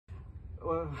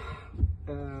Well,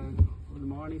 good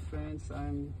morning, friends.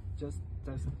 I'm just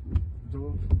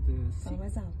drove the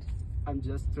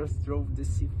just drove the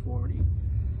C40.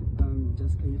 I'm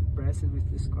just impressed with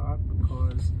this car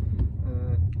because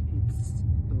it's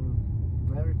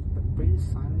very pretty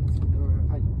silent.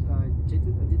 I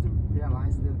didn't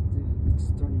realize that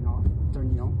it's turning on,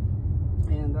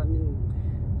 and I mean,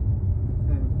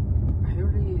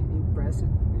 really impressed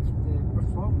with the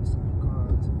performance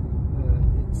because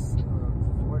it's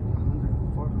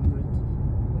 400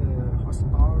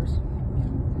 horsepower,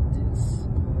 and this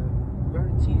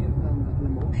very clear and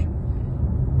emotion.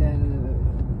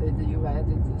 And you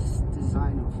added this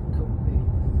design of coupe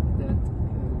that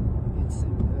it's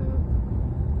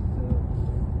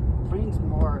brings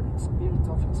more spirit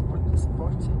of sport in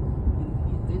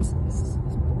this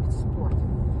sport.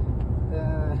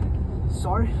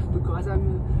 Sorry, because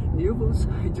I'm nervous.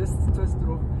 I just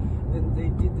drove, and they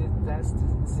did the test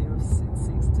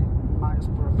 60 miles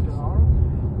per hour,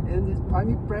 and I'm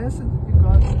impressed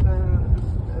because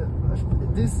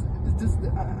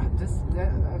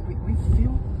we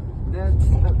feel that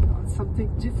something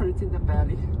different in the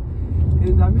belly,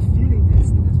 and I'm feeling this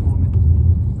in this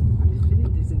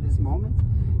moment.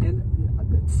 And at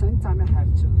the same time I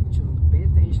have to pay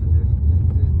attention to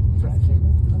the traffic,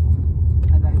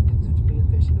 and I have to pay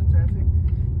attention to the traffic,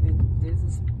 and this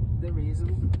is the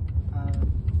reason.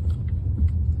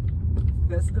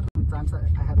 That's the sometimes I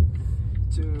have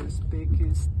to speak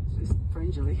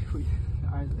strangely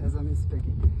as I'm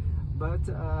speaking, but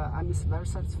I'm very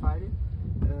satisfied.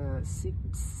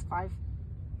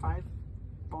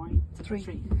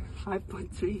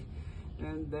 5.3,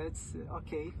 and that's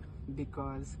okay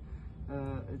because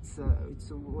it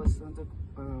was under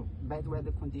bad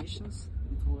weather conditions.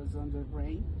 It was under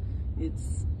rain.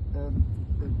 It's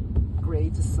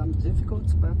created some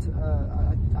difficulties, but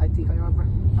I think I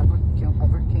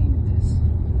overcame this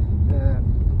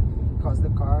because the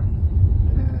car,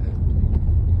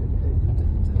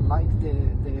 like the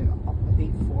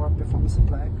A4 Performance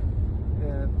Black,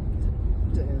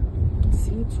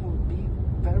 seemed to be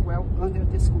very well under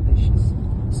these conditions.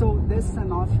 So that's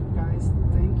enough, guys.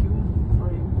 Thank you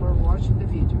for watching the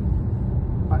video.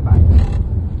 Bye bye.